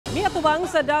Miatubang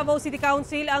sa Davao City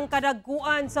Council ang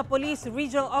kadagkuan sa Police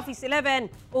Regional Office 11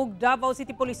 ug Davao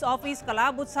City Police Office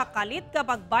kalabot sa kalit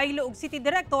kapag baylo og City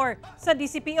Director sa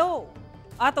DCPO.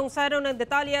 Atong sano ng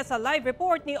detalye sa live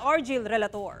report ni Argil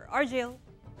Relator. Argil.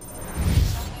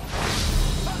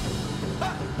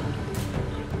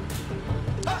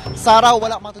 Sa araw,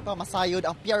 wala matod pa masayod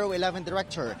ang PRO 11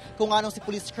 Director kung anong si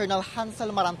Police Colonel Hansel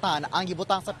Marantan ang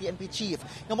gibutang sa PNP Chief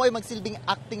nga mo'y magsilbing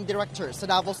Acting Director sa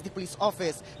Davao City Police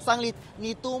Office. Sanglit,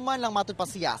 nituman lang matod pa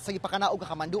siya sa ipakanaog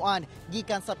kamanduan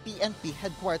gikan sa PNP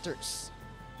Headquarters.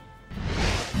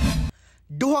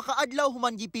 Duha ka adlaw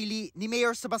human gipili ni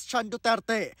Mayor Baste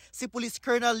Duterte si Police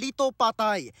Colonel Lito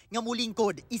Patay nga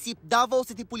mulingkod isip Davao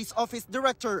City Police Office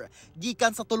Director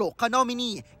gikan sa tulo ka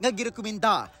nominee nga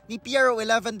girekomenda ni PRO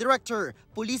 11 Director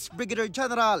Police Brigadier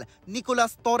General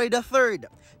Nicolas Torre III.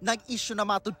 Nag-issue na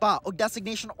matud pa og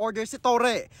designation order si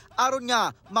Torre aron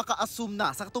nga maka-assume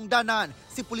na sa katungdanan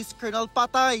si Police Colonel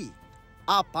Patay.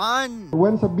 Apan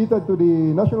when submitted to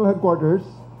the national headquarters,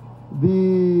 the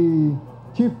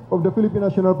Chief of the Philippine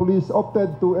National Police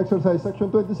opted to exercise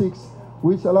Section 26,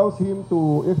 which allows him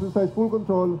to exercise full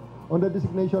control on the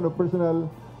designation of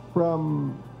personnel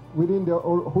from within the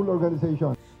whole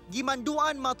organization.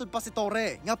 Gimanduan matud pa si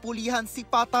Torre nga pulihan si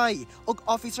Patay og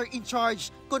officer in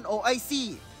charge kon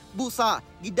OIC. Busa,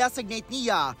 gidesignate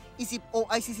niya isip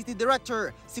OIC City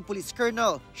Director si Police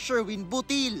Colonel Sherwin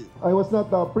Butil. I was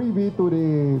not privy to the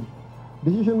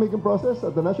decision-making process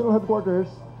at the national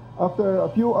headquarters. After a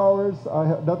few hours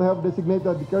that I have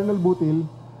designated Colonel Butil,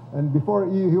 and before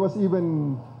he was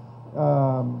even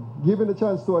given the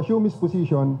chance to assume his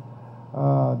position,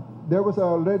 there was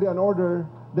already an order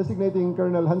designating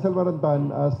Colonel Hansel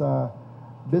Marantan as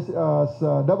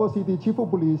Davao City Chief of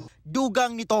Police.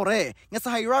 Dugang ni Torre nga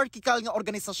sa hierarchical nga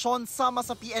organisasyon sama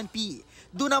sa PNP,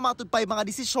 doon na matud pa'y mga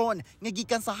desisyon nga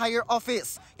gikan sa higher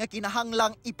office nga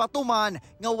kinahanglang ipatuman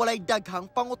nga walay daghang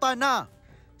pangutana.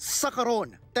 Sa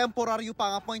karon, temporaryo pa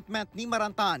ang appointment ni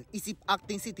Marantan isip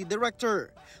Acting City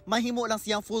Director. Mahimo lang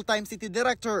siyang full-time City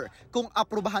Director kung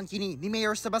aprubahan kini ni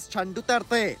Mayor Baste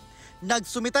Duterte.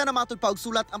 Nagsumita na matud pa og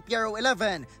sulat ang PRO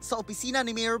 11 sa opisina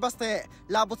ni Mayor Baste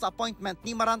labot sa appointment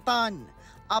ni Marantan.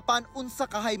 Apan unsa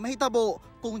kahay mahitabo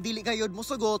kung dili gayud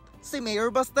mosugot si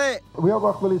Mayor Baste. We have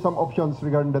actually some options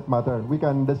regarding that matter. We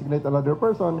can designate another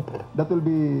person that will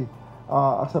be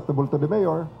acceptable to the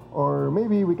mayor, or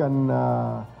maybe we can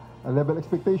level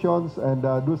expectations and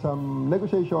do some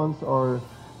negotiations or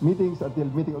meetings until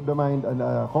meeting of the mind and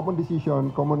common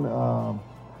decision,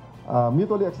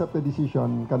 mutually accepted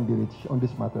decision can be reached on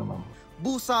this matter, ma'am.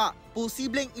 Busa,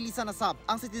 posibleng ilisan na sab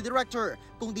ang City Director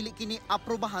kung dili kini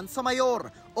aprubahan sa mayor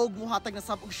o muhatag na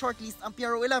sab og shortlist ang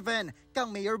PRO 11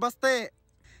 kang Mayor Baste.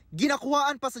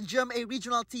 Ginakuhaan pa sa GMA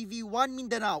Regional TV 1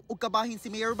 Mindanao ug kabahin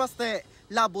si Mayor Baste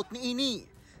labot niini.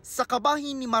 Sa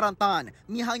kabahin ni Marantan,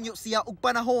 mihangyo siya og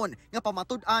panahon nga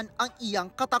pamatud-an ang iyang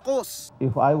katakos.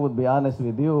 If I would be honest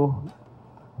with you,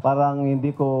 parang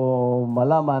hindi ko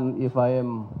malaman if I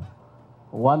am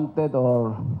wanted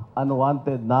or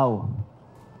unwanted now.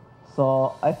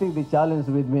 So I think the challenge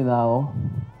with me now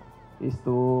is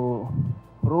to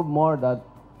prove more that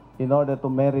in order to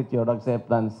merit your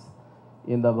acceptance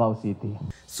in Davao City.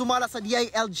 Sumala sa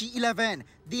DILG 11,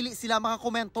 dili sila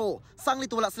makakomento,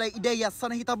 sanglit wala sila ideya sa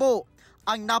nahitabo.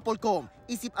 Ang Napolcom,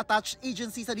 isip attached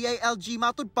agency sa DILG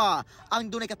matud pa ang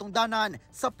dunay katungdanan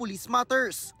sa police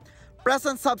matters.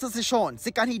 Present sab sa sesyon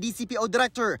si kanhi DCPO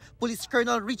Director Police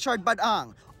Colonel Richard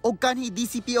Badang o kanhi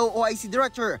DCPO OIC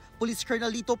Director Police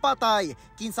Colonel Lito Patay,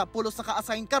 kinsa pulos na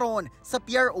ka-assign karon sa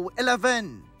PRO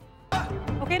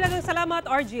 11. Okay, daghang salamat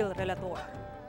Argil Relator.